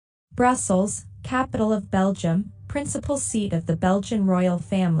Brussels, capital of Belgium, principal seat of the Belgian royal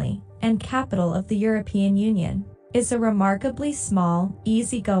family, and capital of the European Union, is a remarkably small,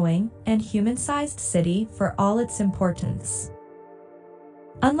 easygoing, and human-sized city for all its importance.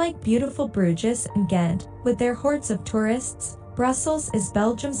 Unlike beautiful Bruges and Ghent, with their hordes of tourists, Brussels is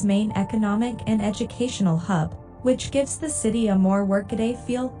Belgium's main economic and educational hub, which gives the city a more workaday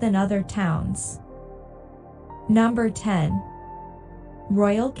feel than other towns. Number 10.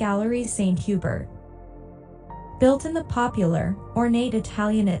 Royal Gallery St. Hubert. Built in the popular, ornate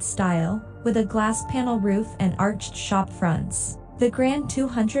Italianate style, with a glass panel roof and arched shop fronts, the grand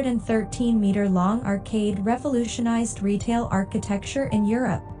 213-meter-long arcade revolutionized retail architecture in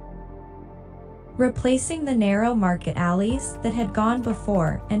Europe, replacing the narrow market alleys that had gone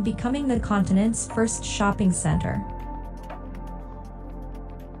before and becoming the continent's first shopping center.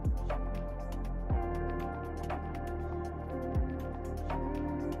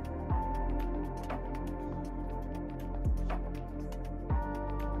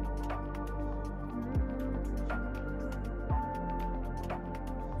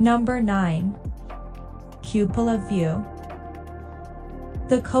 Number 9. Cupola View.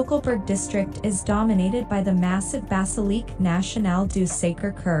 The Kokelberg district is dominated by the massive Basilique Nationale du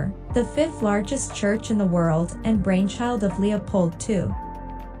Sacré-Cœur, the fifth largest church in the world and brainchild of Leopold II.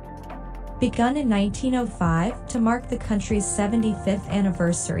 Begun in 1905 to mark the country's 75th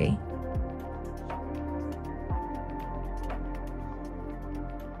anniversary.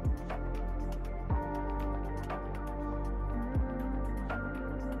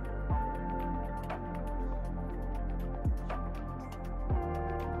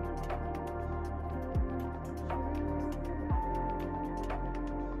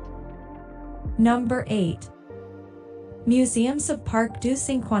 Number 8. Museums of Parc du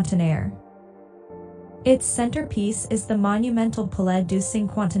Cinquantenaire. Its centerpiece is the monumental Palais du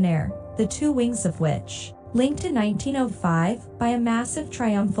Cinquantenaire, the two wings of which, linked in 1905 by a massive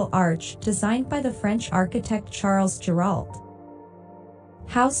triumphal arch designed by the French architect Charles Girault,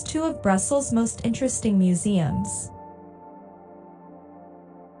 house two of Brussels' most interesting museums.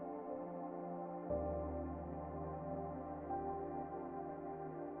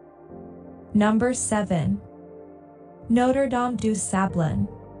 Number 7. Notre Dame du Sablon.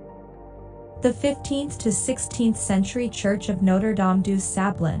 The 15th to 16th century church of Notre Dame du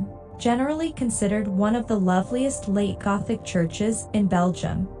Sablon, generally considered one of the loveliest late Gothic churches in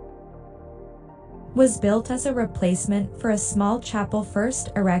Belgium, was built as a replacement for a small chapel first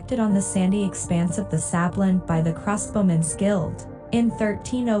erected on the sandy expanse of the Sablon by the Crossbowmen's Guild in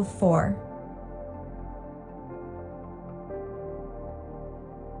 1304.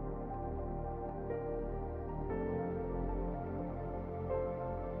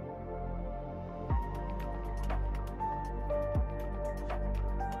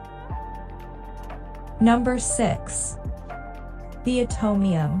 Number 6. The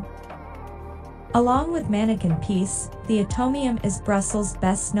Atomium. Along with Mannequin Peace, the Atomium is Brussels'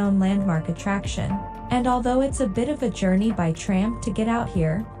 best-known landmark attraction, and although it's a bit of a journey by tram to get out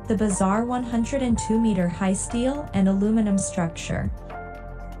here, the bizarre 102-meter-high steel and aluminum structure,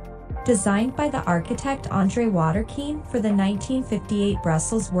 designed by the architect André Waterkeen for the 1958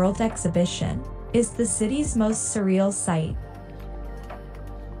 Brussels World Exhibition, is the city's most surreal sight.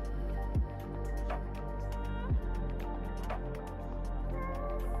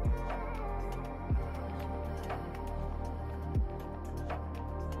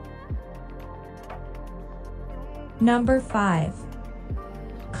 Number 5.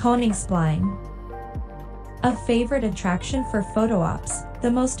 Koningsplein. A favorite attraction for photo ops, the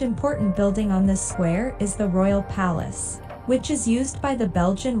most important building on this square is the Royal Palace, which is used by the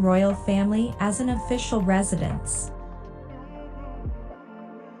Belgian royal family as an official residence.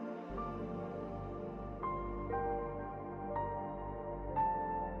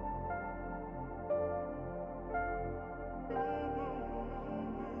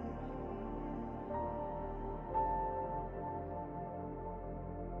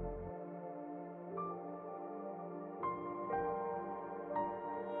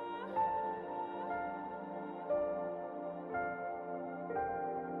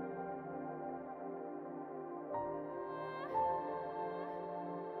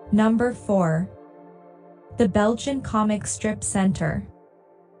 Number 4. The Belgian Comic Strip Center.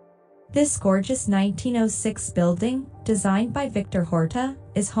 This gorgeous 1906 building, designed by Victor Horta,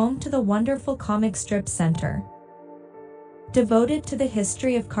 is home to the wonderful Comic Strip Center, devoted to the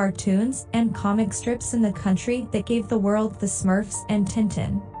history of cartoons and comic strips in the country that gave the world the Smurfs and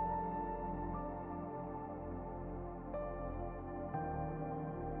Tintin.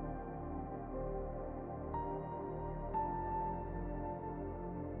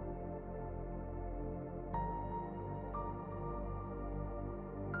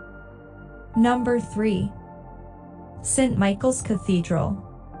 Number 3. St. Michael's Cathedral.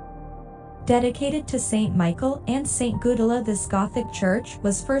 Dedicated to St. Michael and St. Gudula, this Gothic church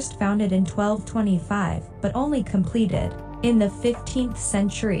was first founded in 1225, but only completed in the 15th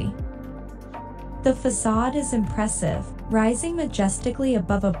century. The facade is impressive, rising majestically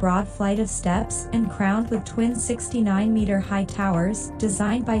above a broad flight of steps and crowned with twin 69-meter-high towers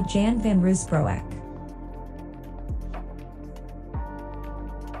designed by Jan van Roosbroek.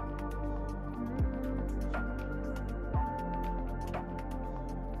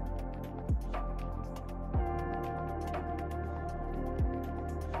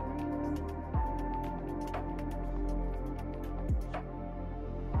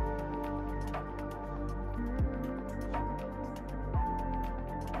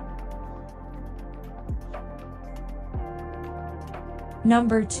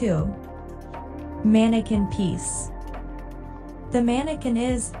 Number 2. Mannequin Piece. The mannequin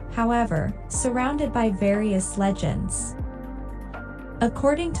is, however, surrounded by various legends.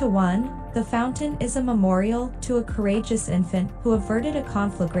 According to one, the fountain is a memorial to a courageous infant who averted a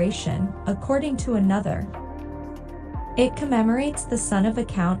conflagration. According to another, it commemorates the son of a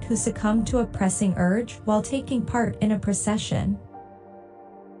count who succumbed to a pressing urge while taking part in a procession.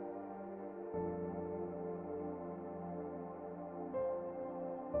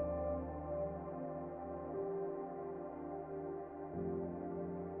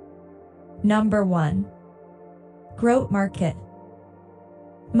 Number 1. Grote Market.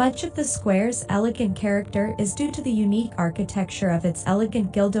 Much of the square's elegant character is due to the unique architecture of its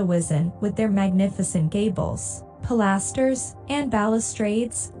elegant gildewizen with their magnificent gables, pilasters, and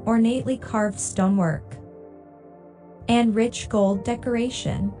balustrades, ornately carved stonework, and rich gold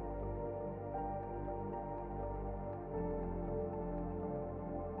decoration.